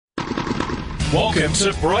Welcome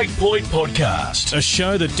to Breakpoint Podcast, a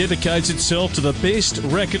show that dedicates itself to the best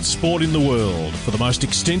racket sport in the world. For the most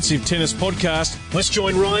extensive tennis podcast, let's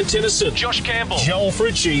join Ryan Tennyson, Josh Campbell, Joel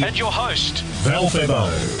Fritchie, and your host, Val Febo.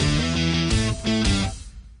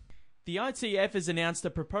 The ITF has announced a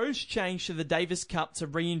proposed change to the Davis Cup to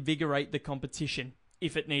reinvigorate the competition,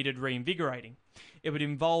 if it needed reinvigorating. It would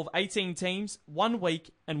involve 18 teams, 1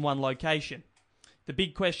 week, and 1 location. The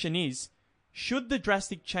big question is, should the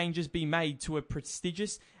drastic changes be made to a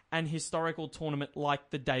prestigious and historical tournament like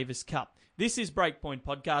the Davis Cup? This is Breakpoint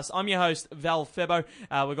Podcast. I'm your host, Val Febo.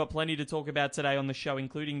 We've got plenty to talk about today on the show,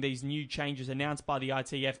 including these new changes announced by the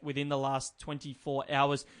ITF within the last 24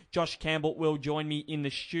 hours. Josh Campbell will join me in the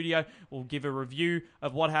studio. We'll give a review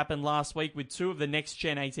of what happened last week with 2 of the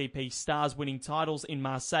next-gen ATP stars winning titles in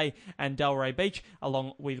Marseille and Delray Beach,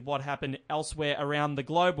 along with what happened elsewhere around the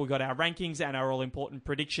globe. We've got our rankings and our all-important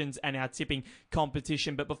predictions and our tipping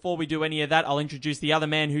competition. But before we do any of that, I'll introduce the other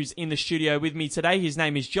man who's in the studio with me today. His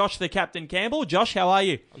name is Josh, the Captain Campbell. Josh, how are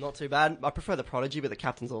you? I'm not too bad. I prefer the Prodigy, but the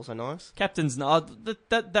Captain's also nice. Captain's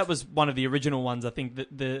that was one of the original ones. I think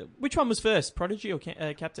which one was first, Prodigy or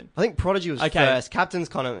Captain? I think Prodigy was first. Captain's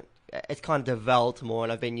kind of developed more,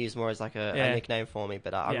 and I've been used more as like a nickname for me.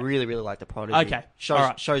 But I really like the Prodigy. Okay,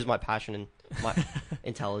 shows my passion and my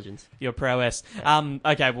intelligence. Your prowess. Yeah.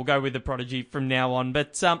 Okay, we'll go with the Prodigy from now on.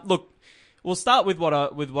 But look. We'll start with what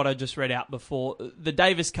I just read out before. The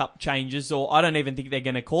Davis Cup changes, or I don't even think they're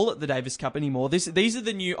going to call it the Davis Cup anymore. These are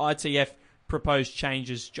the new ITF proposed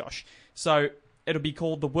changes, Josh. So it'll be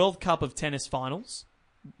called the World Cup of Tennis Finals,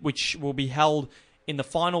 which will be held in the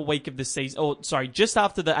final week of the season, just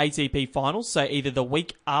after the ATP Finals, so either the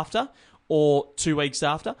week after or 2 weeks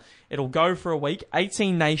after. It'll go for a week,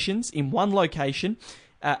 18 nations in 1 location,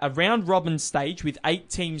 a round-robin stage with 8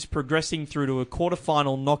 teams progressing through to a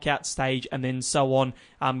quarter-final knockout stage and then so on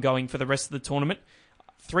going for the rest of the tournament.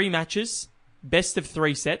 3 matches, best of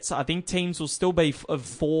 3 sets. I think teams will still be of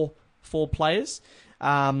four players.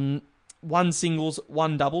 1 singles,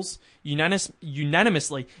 1 doubles.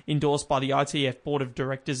 Unanimously endorsed by the ITF Board of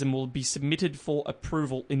Directors and will be submitted for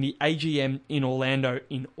approval in the AGM in Orlando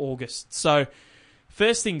in August. So,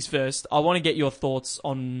 first things first, I want to get your thoughts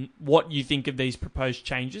on what you think of these proposed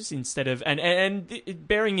changes instead of... And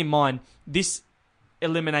bearing in mind, this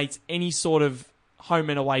eliminates any sort of home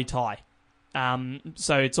and away tie.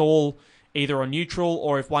 So it's all either on neutral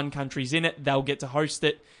or if one country's in it, they'll get to host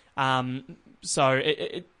it.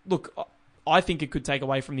 Look, I think it could take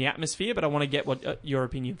away from the atmosphere, but I want to get your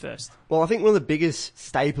opinion first. Well, I think one of the biggest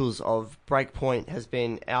staples of Breakpoint has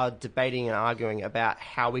been our debating and arguing about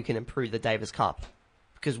how we can improve the Davis Cup.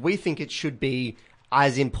 Because we think it should be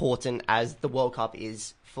as important as the World Cup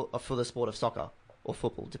is for the sport of soccer or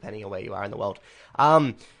football, depending on where you are in the world.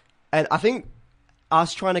 And I think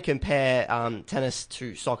us trying to compare tennis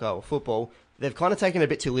to soccer or football, they've kind of taken it a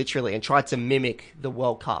bit too literally and tried to mimic the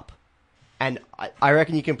World Cup. And I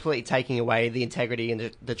reckon you're completely taking away the integrity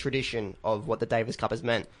and the tradition of what the Davis Cup has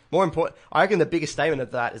meant. More important, I reckon the biggest statement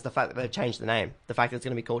of that is the fact that they've changed the name. The fact that it's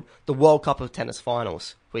going to be called the World Cup of Tennis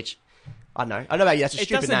Finals, which... I know about you, that's a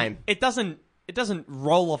stupid name. It doesn't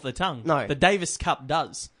roll off the tongue. No. The Davis Cup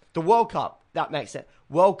does. The World Cup, that makes it.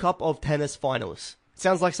 World Cup of Tennis Finals.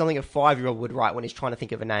 Sounds like something a 5-year-old would write when he's trying to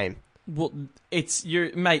think of a name. Well,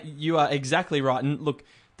 you are exactly right. And look,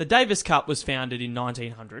 the Davis Cup was founded in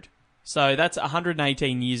 1900. So that's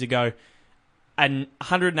 118 years ago and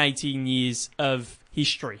 118 years of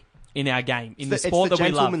history in our game. In the sport that we love.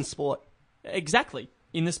 It's the gentleman's sport. Exactly.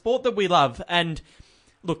 In the sport that we love. And...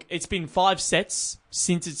 look, it's been 5 sets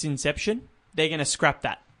since its inception. They're going to scrap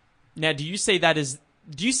that. Now, do you see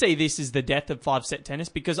this as the death of 5-set tennis?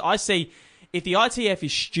 Because I see, if the ITF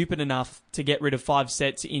is stupid enough to get rid of 5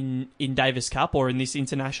 sets in Davis Cup or in this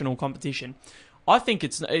international competition, I think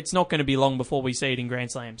it's not going to be long before we see it in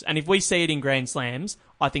Grand Slams. And if we see it in Grand Slams,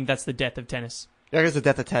 I think that's the death of tennis. You reckon it's the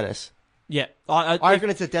death of tennis? Yeah. I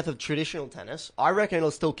reckon it's the death of traditional tennis. I reckon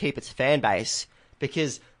it'll still keep its fan base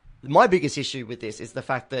because... my biggest issue with this is the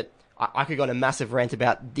fact that I could go on a massive rant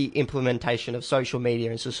about the implementation of social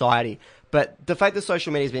media in society. But the fact that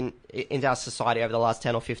social media has been in our society over the last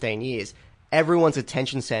 10 or 15 years, everyone's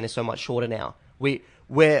attention span is so much shorter now.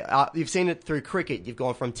 You've seen it through cricket. You've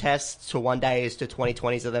gone from tests to one days to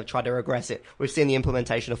 2020s that they've tried to regress it. We've seen the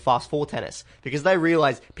implementation of fast 4 tennis because they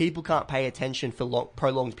realise people can't pay attention for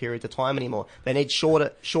prolonged periods of time anymore. They need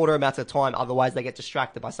shorter amounts of time, otherwise they get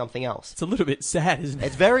distracted by something else. It's a little bit sad, isn't it?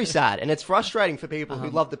 It's very sad, and it's frustrating for people who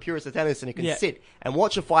love the purest of tennis and who can sit and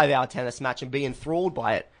watch a 5-hour tennis match and be enthralled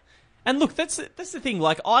by it. And look, that's the thing.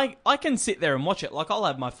 Like I can sit there and watch it. Like I'll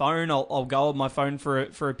have my phone. I'll go on my phone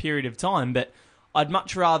for a period of time, but I'd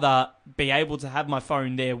much rather be able to have my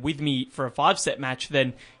phone there with me for a 5-set match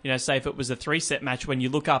than, say if it was a 3-set match when you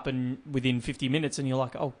look up and within 50 minutes and you're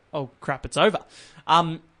like, oh crap, it's over.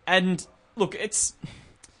 And look, it's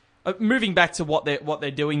moving back to what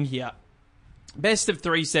they're doing here. Best of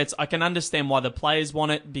 3 sets, I can understand why the players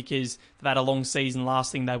want it because they've had a long season.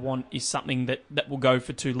 Last thing they want is something that will go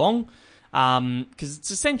for too long. Because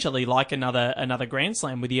it's essentially like another Grand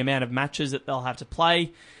Slam with the amount of matches that they'll have to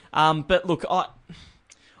play. But look,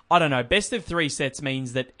 I don't know. Best of 3 sets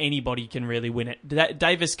means that anybody can really win it.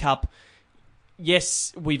 Davis Cup,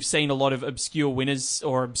 yes, we've seen a lot of obscure winners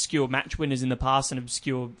or obscure match winners in the past and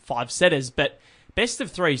obscure 5-setters, but best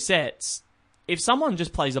of 3 sets, if someone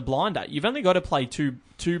just plays a blinder, you've only got to play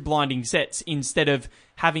two blinding sets instead of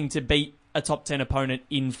having to beat a top 10 opponent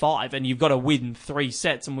in 5, and you've got to win 3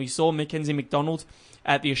 sets. And we saw Mackenzie McDonald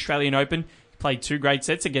at the Australian Open played 2 great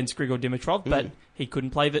sets against Grigor Dimitrov, but he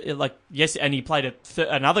couldn't play and he played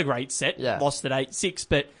another great set, lost at 8-6,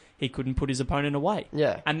 but he couldn't put his opponent away.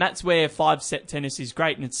 Yeah. And that's where 5-set tennis is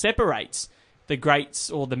great, and it separates the greats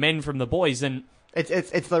or the men from the boys. And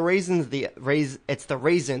it's the reason the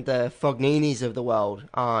Fogninis of the world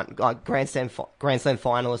aren't like Grand Slam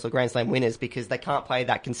finalists or Grand Slam winners, because they can't play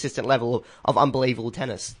that consistent level of unbelievable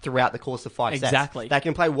tennis throughout the course of 5 sets. Exactly. They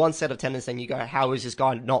can play one set of tennis and you go, how is this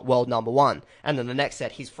guy not world number 1? And then the next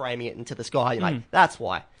set he's framing it into the sky. You're like, that's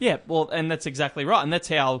why. Yeah, well, and that's exactly right, and that's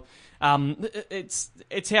how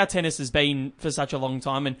it's how tennis has been for such a long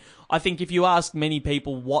time. And I think if you ask many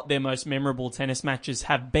people what their most memorable tennis matches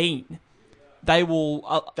have been, they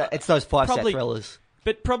will... it's those 5-set thrillers.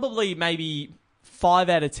 But probably maybe 5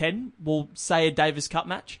 out of 10 will say a Davis Cup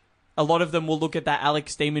match. A lot of them will look at that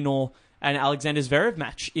Alex de Minaur and Alexander Zverev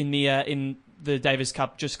match in the Davis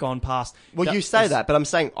Cup just gone past. Well, you say that, but I'm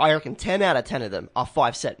saying I reckon 10 out of 10 of them are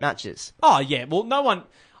 5-set matches. Oh, yeah. Well,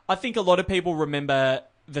 I think a lot of people remember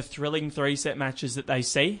the thrilling 3-set matches that they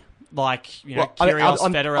see. Like, Kyrgios,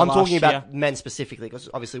 Federer I'm last talking about year. men specifically, because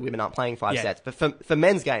obviously women aren't playing 5 Yeah. sets. But for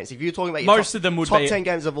men's games, if you're talking about your Most of them would top be 10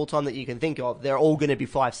 games of all time that you can think of, they're all going to be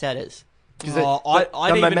 5-setters.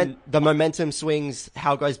 The Momentum swings,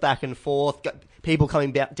 how it goes back and forth, people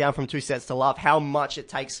coming down from 2 sets to love, how much it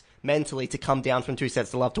takes mentally to come down from 2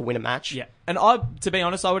 sets to love to win a match. Yeah, and to be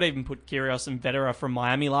honest, I would even put Kyrgios and Federer from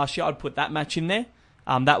Miami last year. I'd put that match in there.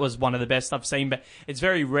 That was one of the best I've seen, but it's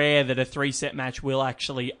very rare that a 3-set match will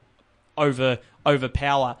actually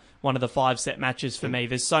overpower one of the 5-set matches for me.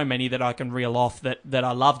 There's so many that I can reel off that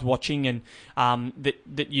I loved watching, and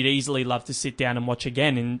that you'd easily love to sit down and watch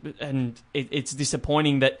again. And it's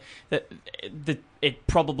disappointing that it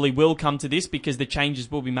probably will come to this, because the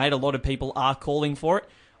changes will be made. A lot of people are calling for it.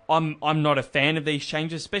 I'm not a fan of these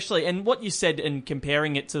changes, especially, and what you said in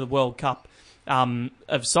comparing it to the World Cup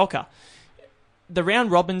of soccer. The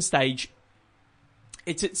round robin stage,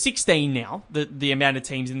 it's at 16 now, the amount of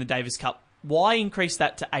teams in the Davis Cup. Why increase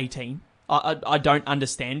that to 18? I don't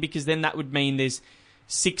understand, because then that would mean there's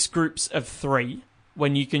 6 groups of 3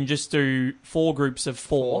 when you can just do 4 groups of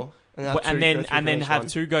 4 and then have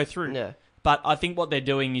 2 go through. Yeah. But I think what they're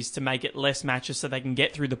doing is to make it less matches so they can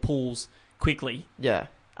get through the pools quickly. Yeah.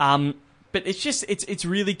 But it's just it's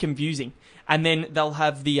really confusing. And then they'll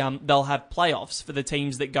have playoffs for the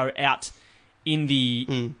teams that go out in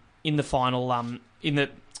the final in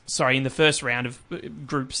the first round of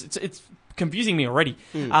groups. It's confusing me already.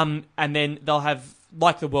 And then they'll have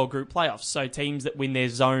like the World Group playoffs. So teams that win their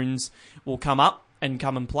zones will come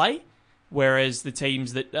and play, whereas the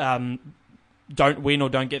teams that don't win or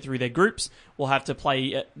don't get through their groups will have to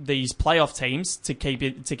play these playoff teams to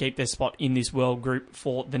keep their spot in this World Group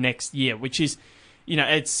for the next year, which is,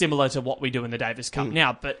 it's similar to what we do in the Davis Cup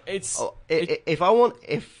now. But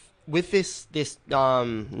with this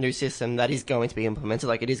new system that is going to be implemented,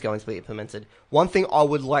 like it is going to be implemented, one thing I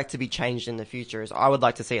would like to be changed in the future is I would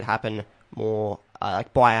like to see it happen more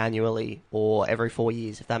like biannually or every 4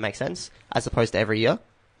 years, if that makes sense, as opposed to every year.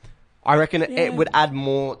 I reckon it would add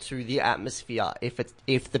more to the atmosphere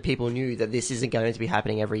if the people knew that this isn't going to be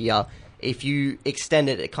happening every year. If you extend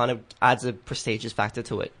it, it kind of adds a prestigious factor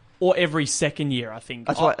to it. Or every second year, I think.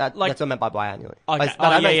 That's what I meant by biannually.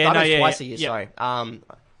 Okay. Twice a year. Yeah. Sorry.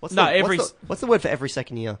 What's the word for every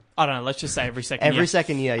second year? I don't know. Let's just say every second year. Every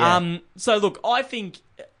second year, yeah. So look, I think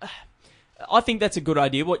that's a good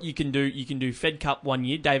idea. What you can do Fed Cup 1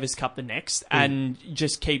 year, Davis Cup the next, and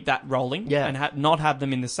just keep that rolling, and not have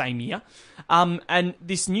them in the same year. And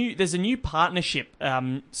there's a new partnership.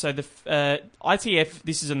 So the ITF,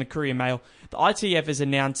 this is in the Courier Mail, the ITF has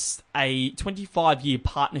announced a 25-year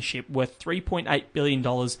partnership worth $3.8 billion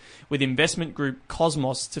with investment group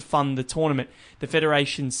Cosmos to fund the tournament. The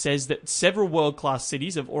Federation says that several world-class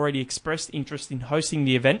cities have already expressed interest in hosting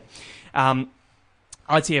the event.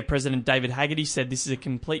 ITF President David Haggerty said this is a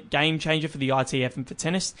complete game changer for the ITF and for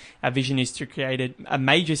tennis. Our vision is to create a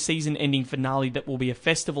major season-ending finale that will be a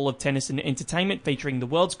festival of tennis and entertainment featuring the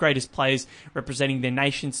world's greatest players representing their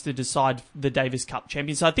nations to decide the Davis Cup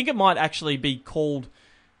champion. So I think it might actually be called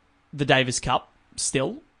the Davis Cup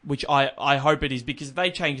still, which I hope it is, because if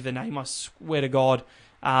they change the name, I swear to God,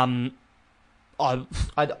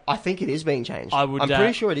 I think it is being changed. I'm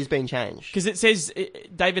pretty sure it is being changed. Because it says,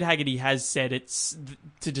 David Haggerty has said it's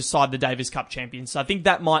to decide the Davis Cup champion. So I think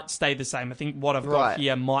that might stay the same. I think what I've got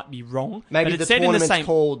here might be wrong. Maybe but the tournament's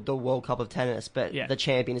called the World Cup of Tennis, but the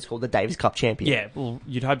champion is called the Davis Cup champion. Yeah, well,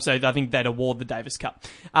 you'd hope so. I think they'd award the Davis Cup.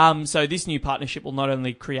 So this new partnership will not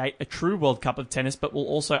only create a true World Cup of Tennis, but will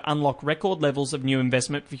also unlock record levels of new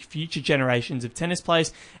investment for future generations of tennis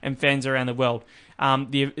players and fans around the world.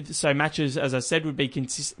 So matches, as I said,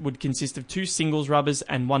 would consist of 2 singles rubbers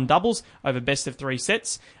and 1 doubles over best of 3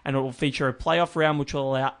 sets, and it will feature a playoff round which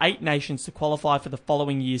will allow 8 nations to qualify for the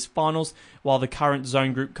following year's finals, while the current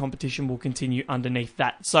zone group competition will continue underneath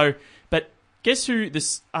that. So, but guess who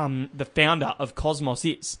the founder of Cosmos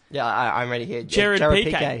is? Yeah, I'm ready here. Gerard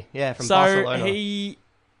Piqué. Yeah, from Barcelona. So he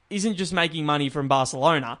isn't just making money from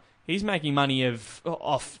Barcelona; he's making money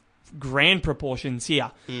off grand proportions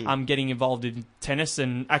here. Getting involved in tennis,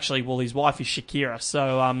 and actually, well, his wife is Shakira,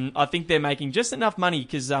 so I think they're making just enough money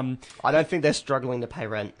because I don't think they're struggling to pay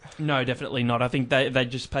rent. No, definitely not. I think they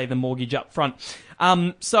just pay the mortgage up front.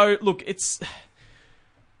 So look,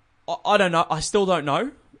 I don't know. I still don't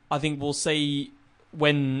know. I think we'll see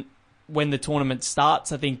when the tournament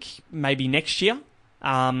starts. I think maybe next year.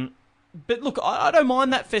 But look, I don't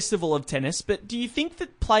mind that festival of tennis. But do you think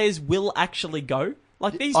that players will actually go?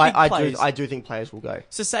 Like these big players. I do think players will go.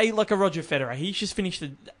 So say like a Roger Federer, he's just finished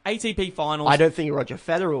the ATP finals. I don't think Roger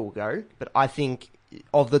Federer will go, but I think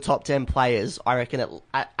of the top 10 players, I reckon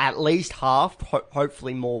at least half,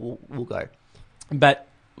 hopefully more, will go. But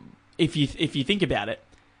if you think about it,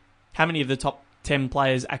 how many of the top 10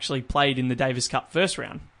 players actually played in the Davis Cup first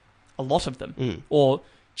round? A lot of them. Or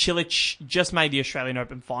Cilic just made the Australian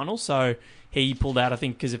Open final, so he pulled out, I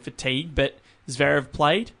think, because of fatigue. But Zverev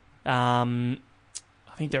played. I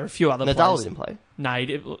think there are a few other players. Nadal didn't play.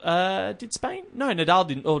 No, did Spain? No, Nadal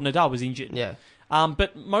didn't. Or Nadal was injured. Yeah.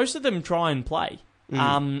 But most of them try and play.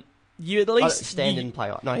 You at least Stan didn't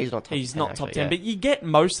play. No, he's not top 10. He's not top 10, yeah. but you get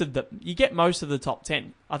most of the top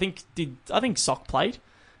 10. I think Sock played.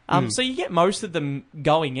 So you get most of them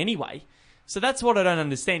going anyway. So that's what I don't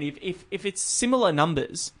understand. If it's similar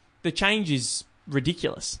numbers, the change is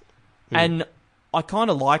ridiculous. And I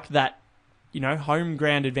kind of like that, home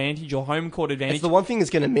ground advantage or home court advantage. It's the one thing that's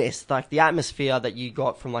going to miss, like the atmosphere that you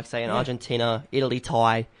got from, like, say, in Argentina, Italy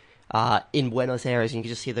tie, in Buenos Aires, and you can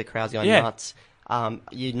just hear the crowds going nuts.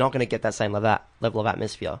 You're not going to get that same level of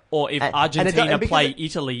atmosphere. Or if Argentina play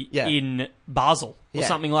Italy in Basel or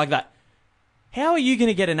something like that. How are you going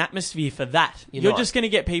to get an atmosphere for that? You're just going to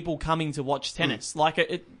get people coming to watch tennis like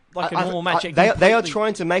a normal match. They are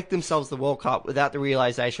trying to make themselves the World Cup without the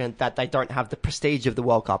realization that they don't have the prestige of the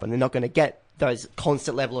World Cup, and they're not going to get those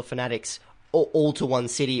constant level of fanatics all to one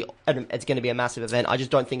city. And it's going to be a massive event. I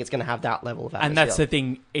just don't think it's going to have that level of atmosphere. And that's the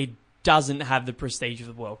thing; it doesn't have the prestige of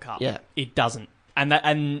the World Cup. Yeah, it doesn't.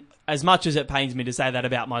 And as much as it pains me to say that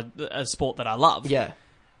about a sport that I love,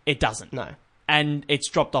 it doesn't. No, and it's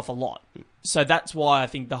dropped off a lot. So that's why I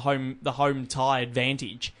think the home tie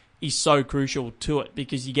advantage is so crucial to it,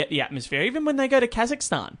 because you get the atmosphere. Even when they go to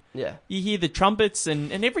Kazakhstan, you hear the trumpets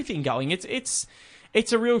and everything going. It's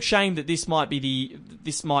a real shame that this might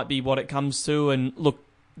be what it comes to. And look,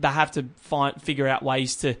 they have to figure out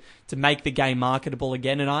ways to make the game marketable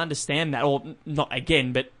again. And I understand that, or not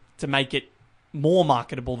again, but to make it more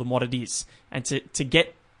marketable than what it is, and to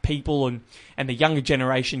get people and the younger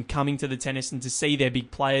generation coming to the tennis and to see their big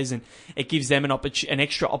players, and it gives them an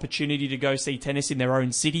extra opportunity to go see tennis in their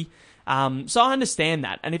own city. So I understand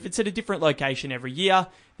that. And if it's at a different location every year,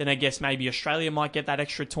 then I guess maybe Australia might get that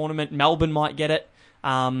extra tournament. Melbourne might get it.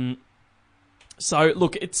 So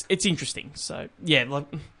look, it's interesting. So yeah,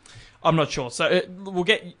 I'm not sure. So we'll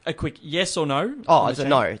get a quick yes or no. Oh, it's a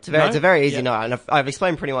no. It's a very easy no. And I've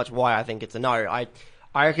explained pretty much why I think it's a no. I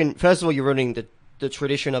reckon, first of all, you're ruining the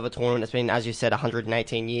tradition of a tournament that's been, as you said,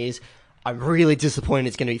 118 years. I'm really disappointed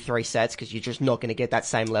it's going to be 3 sets because you're just not going to get that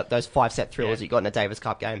same those 5-set thrillers you got in a Davis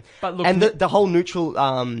Cup game. But look, and the whole neutral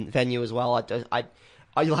venue as well.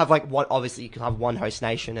 You'll have like one. Obviously, you can have one host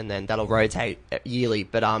nation, and then that'll rotate yearly.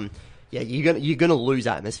 But you're gonna lose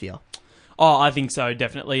atmosphere. Oh, I think so,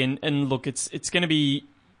 definitely. And look, it's going to be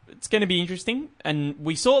interesting. And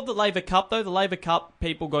we saw at the Laver Cup though. The Laver Cup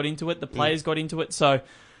people got into it. The players got into it. So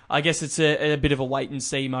I guess it's a bit of a wait and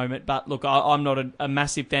see moment. But look, I'm not a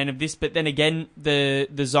massive fan of this. But then again, the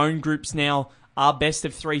zone groups now are best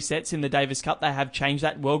of 3 sets in the Davis Cup. They have changed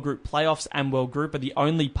that. World Group playoffs and World Group are the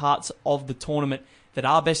only parts of the tournament that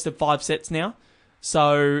are best of 5 sets now.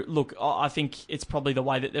 So, look, I think it's probably the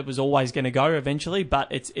way that it was always going to go eventually, but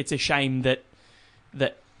it's a shame that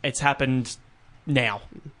it's happened now.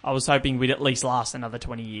 I was hoping we'd at least last another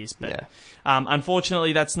 20 years, but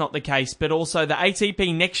unfortunately that's not the case. But also the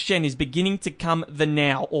ATP Next Gen is beginning to become the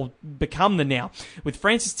now, with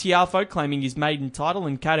Francis Tiafoe claiming his maiden title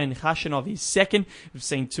and Karen Khachanov his second. We've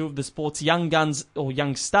seen 2 of the sport's young guns or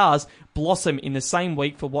young stars blossom in the same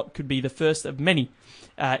week for what could be the first of many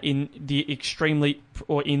in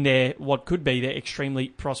their what could be their extremely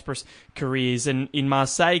prosperous careers. And in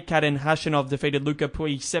Marseille, Karen Khachanov defeated Luca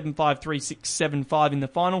Pouille 7-5, 3-6, 7-5 in the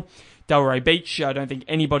final. Delray Beach, I don't think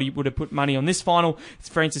anybody would have put money on this final. It's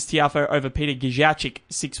Francis Tiafoe over Peter Gajowczyk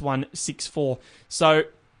 6-1, 6-4. So,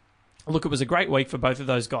 look, it was a great week for both of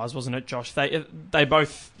those guys, wasn't it, Josh? They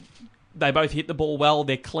both hit the ball well.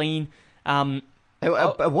 They're clean.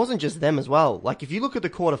 It wasn't just them as well. Like, if you look at the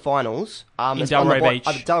quarterfinals, in Delray Beach.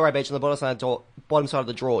 Delray Beach on the bottom side of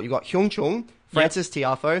the draw, you've got Hyung Chung, Francis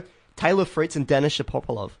Tiafoe, Taylor Fritz, and Denis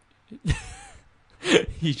Shapovalov.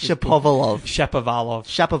 Shapovalov.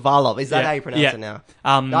 Is that how you pronounce it now?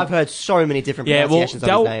 I've heard so many different pronunciations of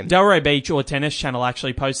his name. Delray Beach or Tennis Channel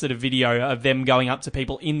actually posted a video of them going up to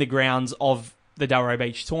people in the grounds of the Delray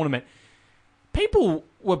Beach tournament. People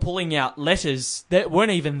were pulling out letters that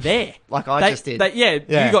weren't even there. Like I just did. You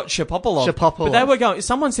got Shapovalov. But they were going...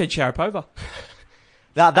 Someone said Sharapova.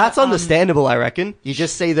 That's understandable, I reckon. You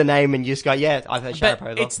just see the name and you just go, yeah, I've heard Sharapova.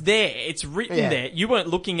 But it's there. It's written there. You weren't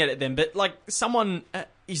looking at it then, but like someone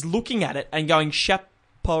is looking at it and going,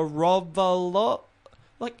 Shapovalov?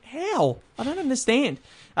 Like, how? I don't understand.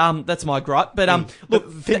 That's my gripe. But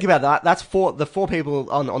look, think about that. That's the 4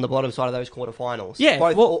 people on the bottom side of those quarterfinals. Yeah,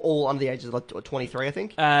 both all under the ages of 23, I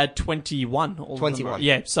think. 21. 21.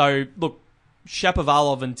 Yeah. So look,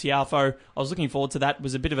 Shapovalov and Tiafoe. I was looking forward to that. It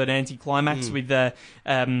was a bit of an anticlimax with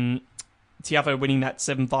Tiafoe winning that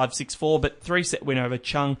 7-5, 6-4, but 3-set win over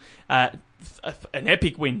Chung. An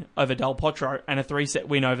epic win over Del Potro and a 3-set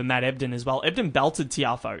win over Matt Ebden as well. Ebden belted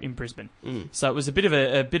Tiafoe in Brisbane, so it was a bit of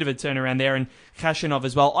a turnaround there. And Khachanov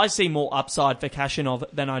as well. I see more upside for Khachanov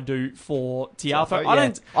than I do for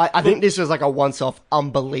Tiafoe. I think this was like a once-off,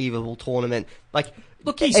 unbelievable tournament. Like,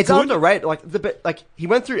 look, he's it's good. underrated. Like he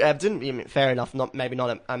went through Ebden. I mean, fair enough. Maybe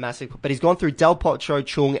not a massive, but he's gone through Del Potro,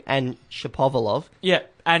 Chung, and Shapovalov. Yeah,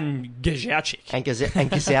 and Gajowczyk.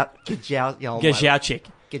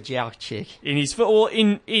 Gajowczyk. In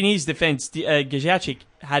his defence, Gajowczyk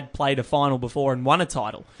had played a final before and won a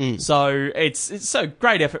title. So it's so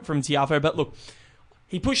great effort from Tiafoe. But look,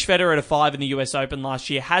 he pushed Federer at a 5 in the US Open last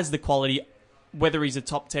year. Has the quality. Whether he's a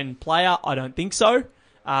top 10 player, I don't think so.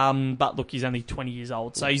 But look, he's only 20 years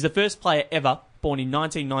old. So he's the first player ever born in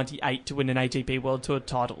 1998 to win an ATP World Tour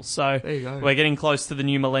title. So we're getting close to the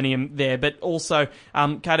new millennium there. But also,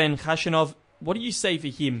 Karen Khachanov, what do you see for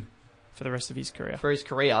him for the rest of his career? For his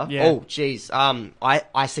career? Yeah. Oh, geez.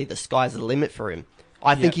 I see the sky's the limit for him.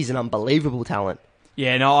 I think he's an unbelievable talent.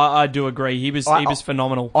 Yeah, no, I do agree. He was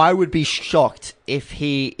phenomenal. I would be shocked if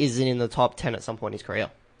he isn't in the top 10 at some point in his career.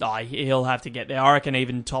 Oh, he'll have to get there. I reckon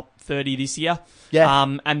even top 30 this year.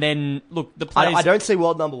 Yeah. And then, look, the players... I don't see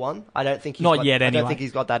world number 1. I don't think he's Not yet, anyway. I don't think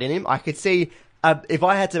he's got that in him. I could see, if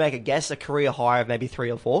I had to make a guess, a career high of maybe 3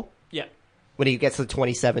 or 4. Yeah. When he gets to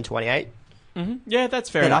 27, 28. Mm-hmm. Yeah, that's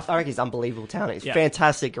fair enough. I reckon he's unbelievable talent. He's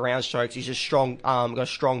fantastic ground strokes. He's just strong, got a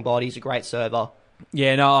strong body. He's a great server.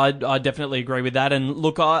 Yeah, no, I definitely agree with that. And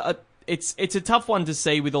look, it's a tough one to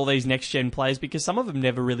see with all these next-gen players because some of them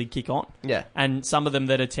never really kick on. Yeah. And some of them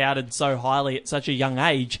that are touted so highly at such a young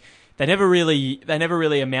age, they never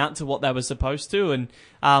really amount to what they were supposed to. And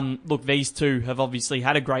look, these two have obviously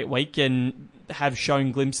had a great week and have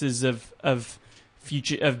shown glimpses of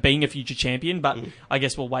being a future champion, but I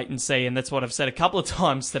guess we'll wait and see, and that's what I've said a couple of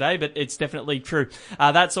times today, but it's definitely true.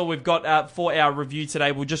 That's all we've got for our review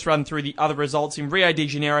today. We'll just run through the other results in Rio de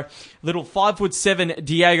Janeiro. Little 5'7"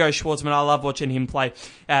 Diego Schwartzman, I love watching him play.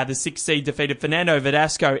 The 6th seed defeated Fernando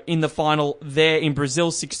Verdasco in the final there in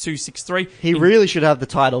Brazil, 6-2, 6-3. He really should have the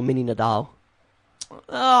title, Mini Nadal.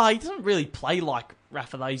 He doesn't really play like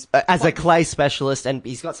Rafa. Though. As a clay specialist, and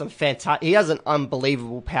he's got some fantastic. He has an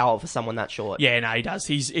unbelievable power for someone that short. Yeah, no, he does.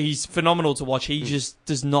 He's phenomenal to watch. He just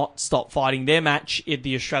does not stop fighting. Their match at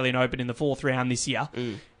the Australian Open in the 4th round this year.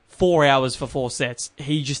 4 hours for 4 sets.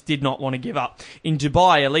 He just did not want to give up. In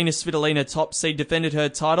Dubai, Alina Svitolina, top seed, defended her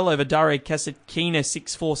title over Daria Kasatkina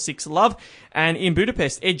 6-4, 6-love. And in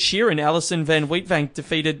Budapest, Ed Sheeran, Alison van Wietvang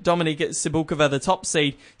defeated Dominika Cibulkova, the top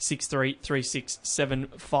seed, 6-3, 3-6,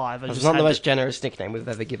 7-5. It's not the most generous nickname we've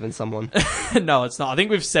ever given someone. No, it's not. I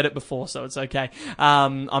think we've said it before, so it's okay.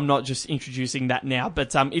 I'm not just introducing that now.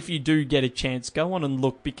 But if you do get a chance, go on and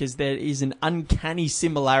look, because there is an uncanny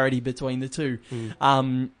similarity between the two.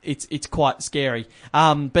 It's quite scary.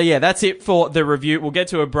 But yeah, that's it for the review. We'll get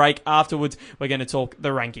to a break. Afterwards, we're going to talk the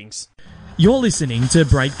rankings. You're listening to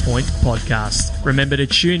Breakpoint Podcast. Remember to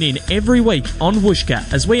tune in every week on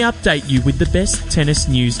Whooshka as we update you with the best tennis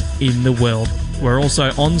news in the world. We're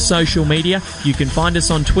also on social media. You can find us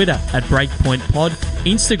on Twitter at Breakpoint Pod,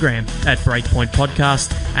 Instagram at Breakpoint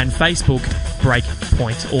Podcast, and Facebook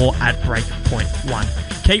Breakpoint or at Breakpoint 1.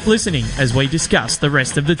 Keep listening as we discuss the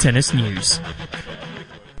rest of the tennis news.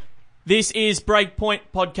 This is Breakpoint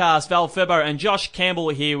Podcast. Val Febo and Josh Campbell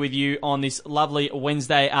here with you on this lovely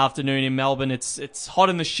Wednesday afternoon in Melbourne. It's hot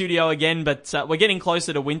in the studio again, but we're getting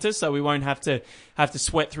closer to winter, so we won't have to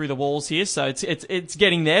sweat through the walls here. So it's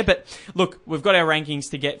getting there. But look, we've got our rankings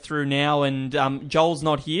to get through now, and Joel's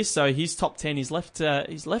not here, so his top 10 is left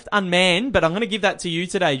unmanned. But I'm going to give that to you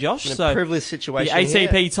today, Josh. In a privileged situation. The ATP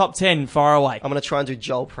here. Top 10 far away. I'm going to try and do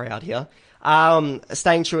Joel proud here.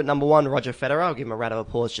 Staying true at number 1, Roger Federer. I'll give him a round of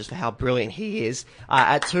applause just for how brilliant he is.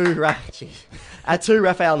 At 2,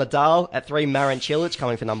 Rafael Nadal. At 3, Marin Cilic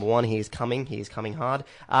coming for number 1. He is coming hard.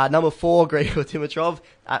 Number 4, Grigor Dimitrov.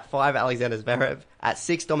 At 5, Alexander Zverev. At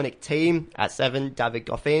 6, Dominic Thiem. At 7, David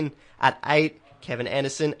Goffin. At 8, Kevin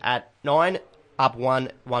Anderson. At 9, up 1,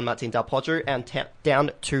 Martin Del Potro. And down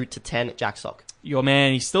 2 to 10, Jack Sock. Your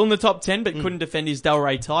man, he's still in the top 10, but couldn't defend his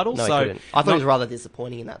Delray title. No, so he couldn't. I thought it was rather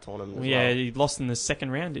disappointing in that tournament as well. He lost in the second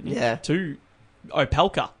round, didn't he? Yeah. To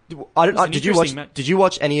Opelka. Did you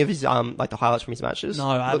watch any of his the highlights from his matches? No,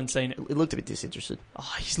 I haven't seen it. It looked a bit disinterested.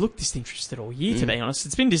 Oh, he's looked disinterested all year, to be honest.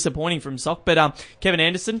 It's been disappointing from Sock. But Kevin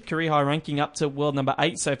Anderson, career high ranking up to world number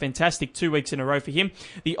 8, so fantastic 2 weeks in a row for him.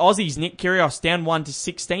 The Aussies, Nick Kyrgios down 1 to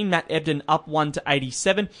 16, Matt Ebden up 1 to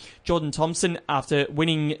 87, Jordan Thompson after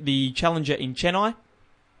winning the Challenger in Chennai.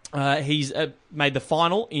 He's made the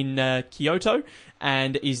final in Kyoto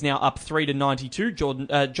and is now up 3 to 92.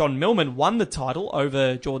 John Millman won the title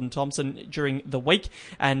over Jordan Thompson during the week,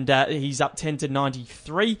 and he's up 10 to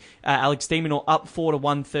 93. Alex de Minaur up 4 to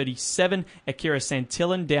 137. Akira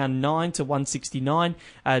Santillan down 9 to 169.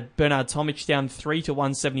 Bernard Tomic down 3 to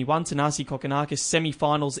 171. Thanasi Kokkinakis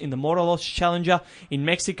semi-finals in the Morelos Challenger in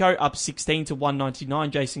Mexico, up 16 to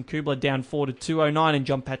 199. Jason Kubler down 4 to 209, and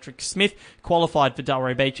John Patrick Smith, qualified for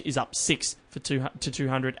Delray Beach, is up 6 to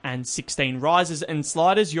 216. Risers and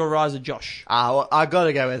sliders, your riser, Josh. I got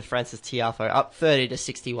to go with Francis Tiafoe, up 30 to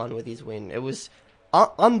 61 with his win. It was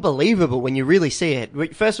unbelievable when you really see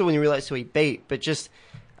it. First of all, when you realize who he beat, but just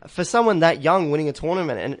for someone that young winning a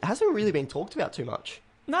tournament, and it hasn't really been talked about too much.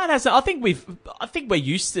 No, it hasn't. I think we're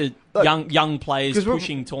used to young players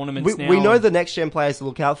pushing tournaments now. We know the next gen players to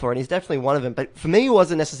look out for, and he's definitely one of them. But for me, he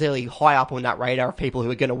wasn't necessarily high up on that radar of people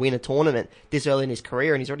who are going to win a tournament this early in his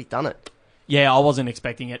career, and he's already done it. Yeah, I wasn't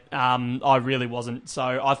expecting it. I really wasn't. So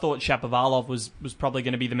I thought Shapovalov was probably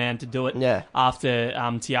going to be the man to do it. Yeah. After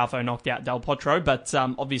Tiafoe knocked out Del Potro, but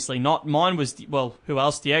obviously not. Mine was who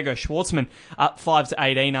else? Diego Schwartzman up 5 to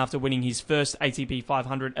 18 after winning his first ATP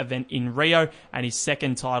 500 event in Rio and his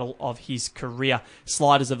second title of his career.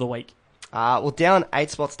 Sliders of the week. Down 8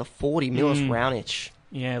 spots to 40, Milos Raonic.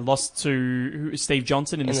 Yeah, lost to Steve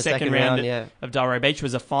Johnson in the second round of Delray Beach.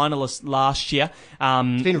 Was a finalist last year.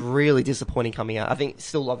 It's been really disappointing coming out. I think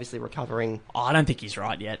still obviously recovering. I don't think he's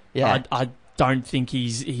right yet. Yeah. I don't think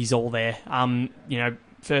he's all there.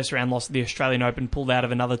 First round loss at the Australian Open, pulled out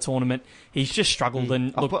of another tournament. He's just struggled.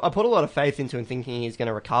 And I put a lot of faith into him, thinking he's going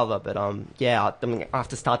to recover. But I have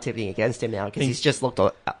to start tipping against him now because he's just looked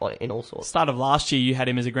in all sorts. Start of last year, you had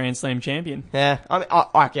him as a Grand Slam champion. Yeah, I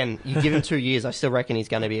reckon you give him 2 years, I still reckon he's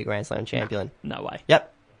going to be a Grand Slam champion. No way.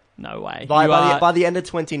 Yep. No way. By the end of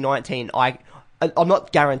 2019, I'm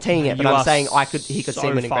not guaranteeing it, but I'm saying he could see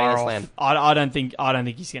him in a Grand Slam. I don't think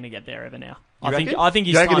he's going to get there ever now. I think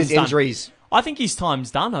his time's time's done. Injuries? I think his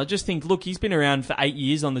time's done. I just think, look, he's been around for 8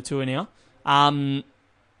 years on the tour now. I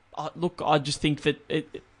just think that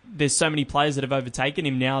there's so many players that have overtaken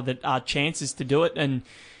him now that are chances to do it, and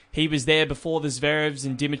he was there before the Zverevs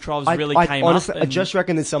and Dimitrovs really came honestly, up. I just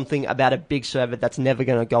reckon there's something about a big server that's never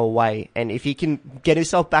going to go away. And if he can get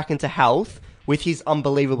himself back into health with his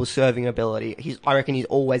unbelievable serving ability, I reckon he's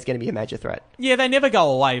always going to be a major threat. Yeah, they never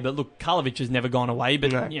go away. But look, Karlovic has never gone away.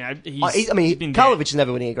 But, he's been there. Karlovic is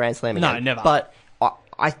never winning a Grand Slam again. No, never. But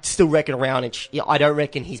I still reckon Raonic, I don't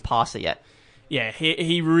reckon he's past it yet. Yeah,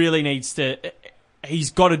 he really needs to...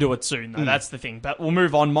 He's got to do it soon, though. That's the thing. But we'll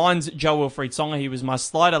move on. Mine's Jo-Wilfried Tsonga. He was my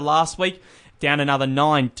slider last week. Down another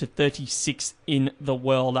 9 to 36 in the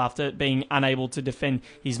world after being unable to defend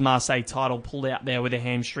his Marseille title. Pulled out there with a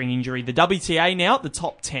hamstring injury. The WTA now at the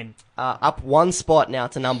top 10. Up one spot now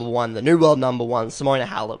to number 1. The new world number 1, Simona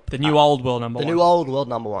Halep. The new old world number 1. The new old world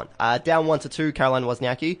number 1. Down 1 to 2, Caroline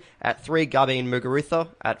Wozniacki. At 3, Garbine Muguruza.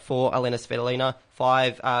 At 4, Elena Svitolina.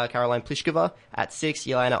 5, Caroline Pliskova. At 6,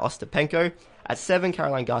 Yelena Ostapenko. At 7,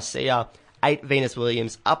 Caroline Garcia. 8, Venus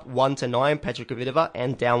Williams. Up 1 to 9, Petra Kvitova.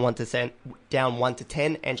 And down 1 to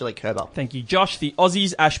 10, Angelique Kerber. Thank you, Josh. The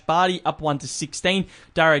Aussies, Ash Barty up 1 to 16.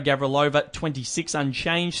 Daria Gavrilova, 26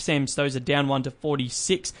 unchanged. Sam Stosur down 1 to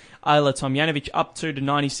 46. Ayla Tomljanovic up 2 to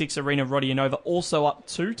 96. Arina Rodionova also up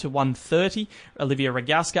 2 to 130. Olivia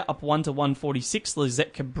Ragowska up 1 to 146.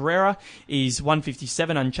 Lizette Cabrera is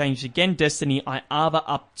 157 unchanged again. Destiny Iava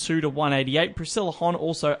up 2 to 188. Priscilla Hon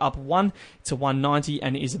also up 1 to 190.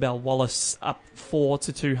 And Isabel Wallace up 4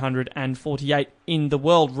 to 248 in the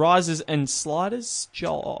world. Risers and sliders.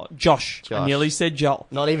 Josh. I nearly said Joel.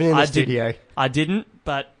 Not even in the studio. I didn't,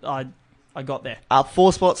 but I got there.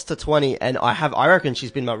 4 spots to 20, and I reckon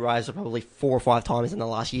she's been my riser probably 4 or 5 times in the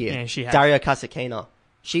last year. Yeah, she has. Daria Kasatkina.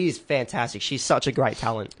 She is fantastic. She's such a great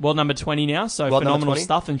talent. World number 20 now, so World phenomenal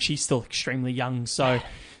stuff, and she's still extremely young, so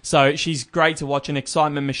she's great to watch, an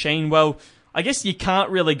excitement machine. Well, I guess you can't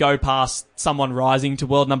really go past someone rising to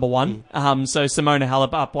world number 1. So Simona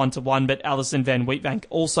Halep up 1 to 1, but Alison van Wiebank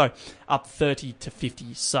also up 30 to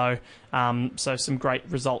 50. So some great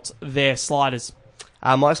results there. Sliders.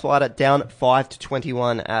 My slider down 5 to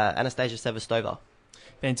 21, Anastasia Sevastova.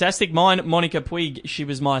 Fantastic. Mine, Monica Puig. She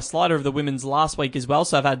was my slider of the women's last week as well.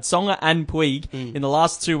 So I've had Tsonga and Puig in the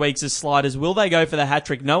last 2 weeks as sliders. Will they go for the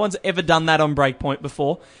hat-trick? No one's ever done that on Breakpoint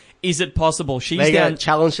before. Is it possible? She's down.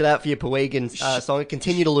 Challenge it out for your Puig and Tsonga.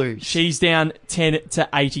 Continue to lose. She's down 10 to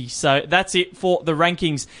 80. So that's it for the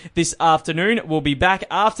rankings this afternoon. We'll be back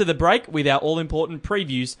after the break with our all-important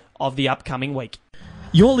previews of the upcoming week.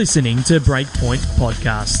 You're listening to Breakpoint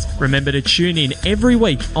Podcast. Remember to tune in every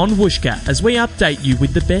week on Whooshka as we update you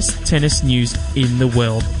with the best tennis news in the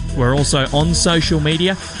world. We're also on social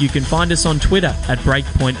media. You can find us on Twitter at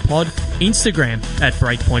Breakpoint Pod, Instagram at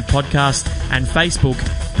Breakpoint Podcast, and Facebook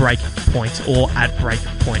Breakpoint or at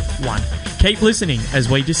Breakpoint1. Keep listening as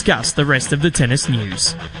we discuss the rest of the tennis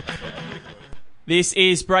news. This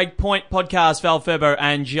is Breakpoint Podcast. Val Ferbo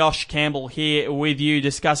and Josh Campbell here with you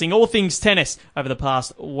discussing all things tennis over the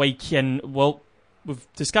past week. And, well, we've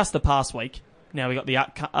discussed the past week. Now we've got the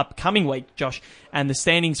upcoming week, Josh, and the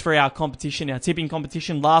standings for our competition, our tipping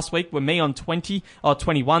competition last week were me on 21,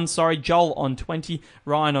 Joel on 20,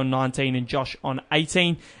 Ryan on 19, and Josh on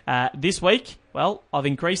 18. This week, well, I've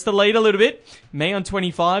increased the lead a little bit. Me on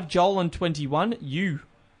 25, Joel on 21, you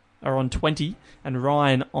are on 20, and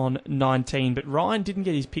Ryan on 19. But Ryan didn't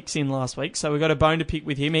get his picks in last week, so we've got a bone to pick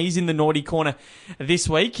with him. He's in the naughty corner this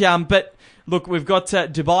week. But look, we've got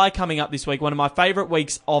Dubai coming up this week, one of my favourite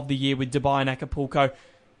weeks of the year with Dubai and Acapulco.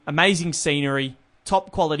 Amazing scenery,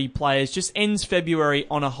 top quality players, just ends February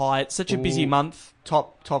on a high. It's such a busy month.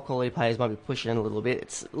 Top quality players might be pushing in a little bit.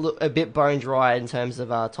 It's a bit bone dry in terms of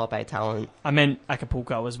top 8 talent. I meant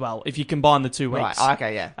Acapulco as well. If you combine the 2 weeks. Right,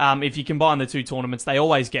 okay, yeah. If you combine the 2 tournaments, they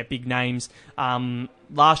always get big names.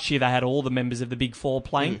 Last year they had all the members of the Big Four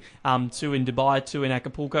playing, 2 in Dubai, 2 in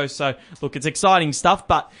Acapulco. So, look, it's exciting stuff.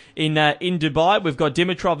 But in Dubai, we've got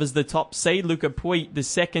Dimitrov as the top seed, Luca Pouille the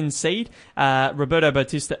 2nd seed, Roberto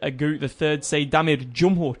Bautista Agut the 3rd seed, Damir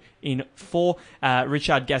Djumhur in 4,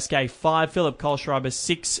 Richard Gasquet 5, Philip Kohlschreiber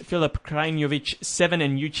 6, Filip Krajinovic 7,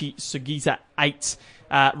 and Yuichi Sugita 8.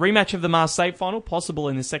 Rematch of the Marseille final, possible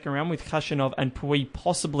in the second round with Khachanov and Pouille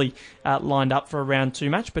possibly lined up for a round 2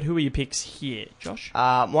 match. But who are your picks here, Josh?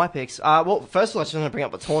 My picks. Well, first of all, I just want to bring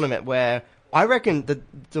up the tournament where I reckon the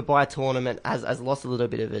Dubai tournament has lost a little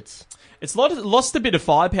bit of its... It's lost a bit of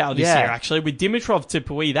firepower this year, actually. With Dimitrov to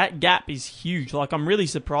Pouille, that gap is huge. Like, I'm really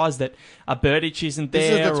surprised that Berdych isn't there.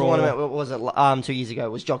 This is the tournament, what was it, 2 years ago?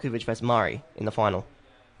 It was Djokovic versus Murray in the final.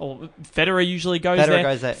 Or Federer usually goes there.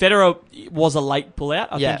 Federer was a late pullout.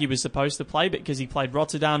 I think he was supposed to play, but because he played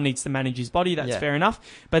Rotterdam, needs to manage his body. That's fair enough.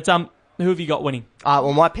 But who have you got winning?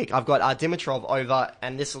 Well, my pick, I've got Dimitrov over,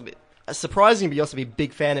 and this will be surprising, but you also be a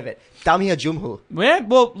big fan of it. Damir Jumhur. Yeah,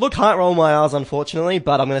 well, look, Can't roll my R's, unfortunately,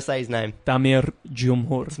 but I'm going to say his name. Damir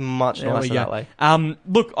Jumhur. It's much There we nicer go. that way.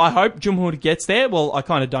 Look, I hope Jumhur gets there. Well, I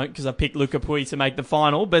kind of don't because I picked Luka Pui to make the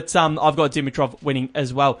final, but I've got Dimitrov winning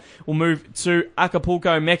as well. We'll move to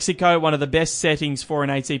Acapulco, Mexico, one of the best settings for an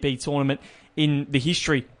ATP tournament in the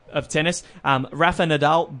history of tennis. Rafa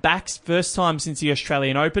Nadal backs first time since the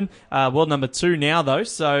Australian Open. World number 2 now, though,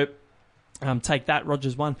 so... take that,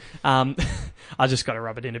 Rogers 1. I just got to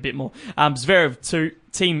rub it in a bit more. Zverev 2,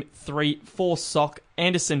 Team 3, 4 Sock,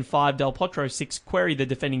 Anderson 5, Del Potro 6, Querrey, the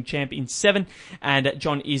defending champ, in 7, and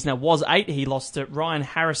John Isner was 8. He lost to Ryan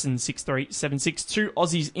Harrison 6-3, 7-6. 2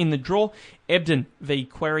 Aussies in the draw. Ebden v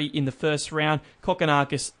Querrey in the first round.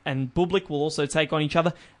 Kokkinakis and Bublik will also take on each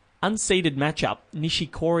other. Unseeded matchup,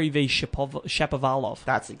 Nishikori v Shapovalov.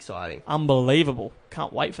 That's exciting. Unbelievable.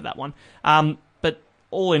 Can't wait for that one. But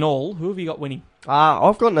all in all, who have you got winning?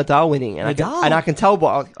 I've got Nadal winning, and Nadal? I can tell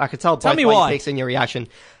Tell me both why. picks in your reaction.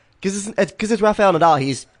 Because it's Rafael Nadal.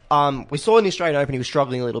 He's we saw in the Australian Open he was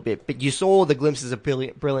struggling a little bit, but you saw the glimpses of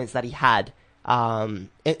brilliance that he had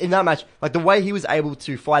in that match. Like the way he was able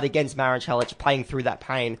to fight against Marin Cilic, playing through that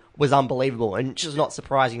pain, was unbelievable, and just not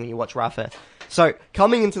surprising when you watch Rafa. So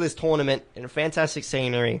coming into this tournament in a fantastic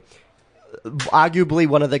scenery, arguably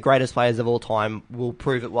one of the greatest players of all time will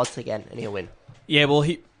prove it once again, and he'll win. Yeah, well,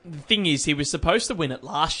 the thing is, he was supposed to win it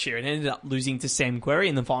last year and ended up losing to Sam Querrey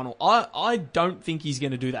in the final. I don't think he's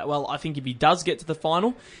going to do that well. I think if he does get to the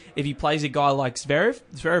final, if he plays a guy like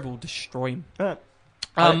Zverev will destroy him.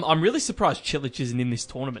 I'm really surprised Cilic isn't in this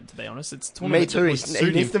tournament, to be honest. It's a tournament Me too. that would He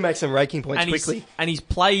suit needs him. to make some raking points and quickly. He's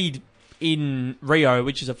played in Rio,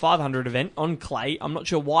 which is a 500 event, on clay. I'm not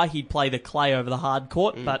sure why he'd play the clay over the hard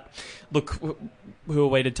court, but look, who are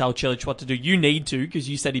we to tell Cilic what to do? You need to, because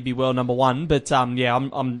you said he'd be world number 1. But yeah,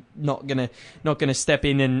 I'm not gonna step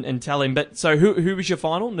in and tell him. But so who was your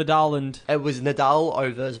final? Nadal and It was Nadal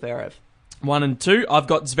over Zverev. 1 and 2. I've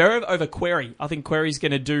got Zverev over Querrey. I think Querrey's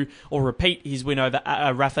going to do or repeat his win over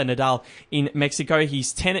Rafa Nadal in Mexico.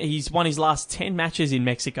 He's won his last 10 matches in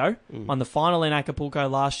Mexico. Won the final in Acapulco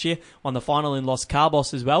last year. Won the final in Los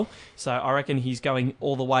Cabos as well. So I reckon he's going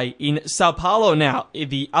all the way in Sao Paulo now.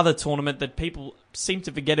 The other tournament that people seem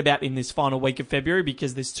to forget about in this final week of February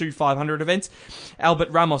because there's 2 500 events. Albert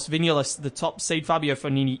Ramos, Vinales, the top seed. Fabio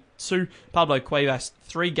Fognini, 2. Pablo Cuevas,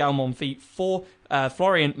 3. Gael Monfils, 4.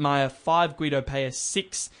 Florian Mayer, 5. Guido Pella,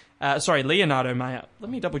 6. Leonardo Mayer.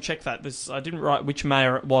 Let me double check that. I didn't write which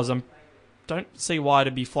Mayer it was. I don't see why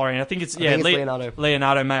it'd be Florian. I think it's Leonardo.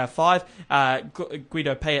 Leonardo Mayer, 5.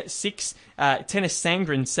 Guido Pella, 6. Tennis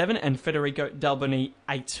Sangren, 7. And Federico Delboni,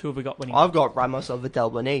 8. Who have we got winning? I've got Ramos over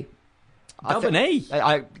Delboni.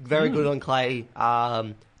 Delboni? Very good on clay.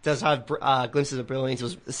 Does have glimpses of brilliance.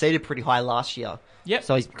 Was seeded pretty high last year. Yep.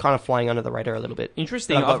 So he's kind of flying under the radar a little bit.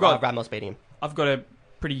 Interesting. But I've got Ramos beating him. I've got a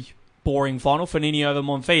pretty boring final. Fognini over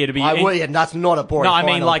Monfils. It'd be. And that's not a boring No, I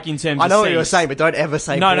final. mean like in terms of I know what you were seeds. saying, but don't ever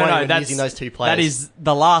say boring when that's, using those two players. That is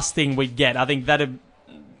the last thing we'd get. I think that'd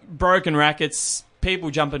broken rackets,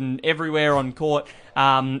 people jumping everywhere on court.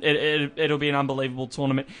 It'll be an unbelievable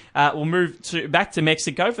tournament. We'll move back to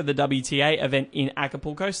Mexico for the WTA event in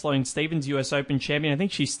Acapulco. Sloane Stephens, US Open champion. I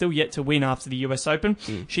think she's still yet to win after the US Open.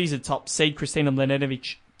 She's a top seed. Kristina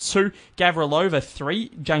Mladenovic, 2. Gavrilova, 3.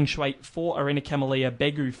 Zhang Shui, 4. Arena Camelia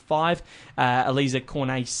Begu, 5. Elisa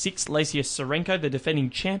Cornet, 6. Lesia Sorenko, the defending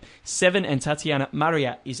champ, 7. And Tatiana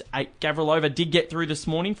Maria is 8. Gavrilova did get through this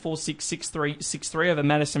morning, 4-6, 6-3, 6-3 over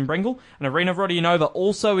Madison Brengel. And Arena Rodionova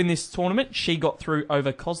also in this tournament. She got through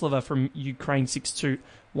over Kozlova from Ukraine, 6-2,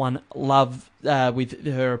 1-love with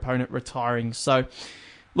her opponent retiring. So,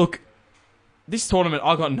 look, this tournament,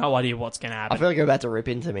 I've got no idea what's going to happen. I feel like you're about to rip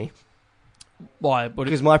into me. Why?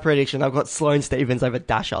 Because my prediction, I've got Sloane Stephens over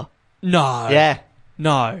Dasha. No. Yeah.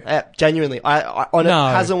 No. Genuinely. I No.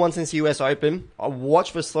 hasn't won since the US Open. I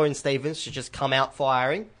watch for Sloane Stephens to just come out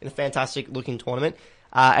firing in a fantastic looking tournament.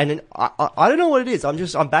 And then I don't know what it is.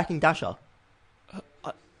 I'm backing Dasha.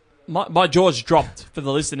 My jaw's dropped for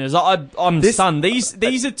the listeners. I'm stunned.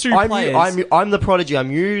 These are two players. I'm the prodigy.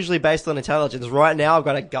 I'm usually based on intelligence. Right now, I've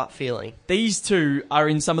got a gut feeling. These two are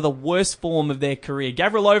in some of the worst form of their career.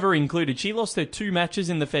 Gavrilova included. She lost her 2 matches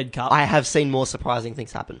in the Fed Cup. I have seen more surprising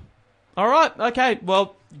things happen. All right. Okay.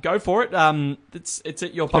 Well, go for it. It's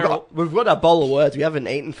at your peril. We've got a bowl of words. We haven't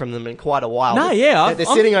eaten from them in quite a while. No, yeah. They're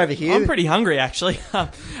sitting over here. I'm pretty hungry, actually.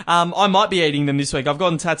 I might be eating them this week. I've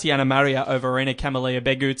gotten Tatiana Maria over Arena Camelia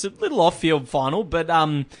Begu. It's a little off-field final, but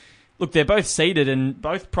look, they're both seeded and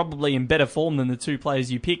both probably in better form than the two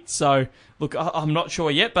players you picked. So, look, I'm not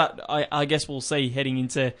sure yet, but I guess we'll see heading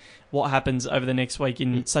into what happens over the next week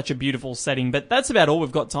in such a beautiful setting. But that's about all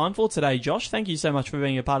we've got time for today, Josh. Thank you so much for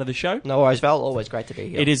being a part of the show. No worries, Val. Always great to be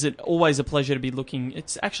here. It is always a pleasure to be looking.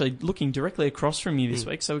 It's actually looking directly across from you this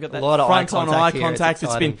week, so we've got that a lot of front-on eye here. contact.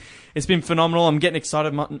 It's been phenomenal. I'm getting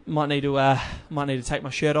excited. Might need to take my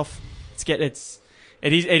shirt off.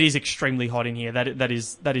 It is extremely hot in here. That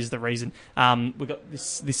is the reason. We've got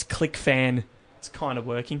this click fan. It's kind of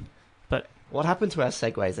working, but what happened to our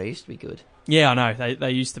segues? They used to be good. Yeah, I know they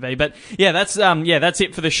used to be, but that's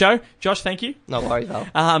it for the show. Josh, thank you. No worries,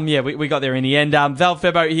 Val. We got there in the end. Val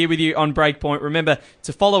Febo here with you on Breakpoint. Remember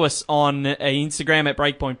to follow us on Instagram at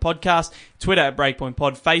Breakpoint Podcast, Twitter at Breakpoint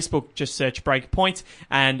Pod, Facebook just search Breakpoint,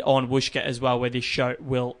 and on Whooshkaa as well, where this show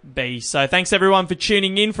will be. So thanks everyone for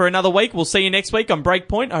tuning in for another week. We'll see you next week on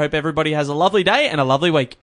Breakpoint. I hope everybody has a lovely day and a lovely week.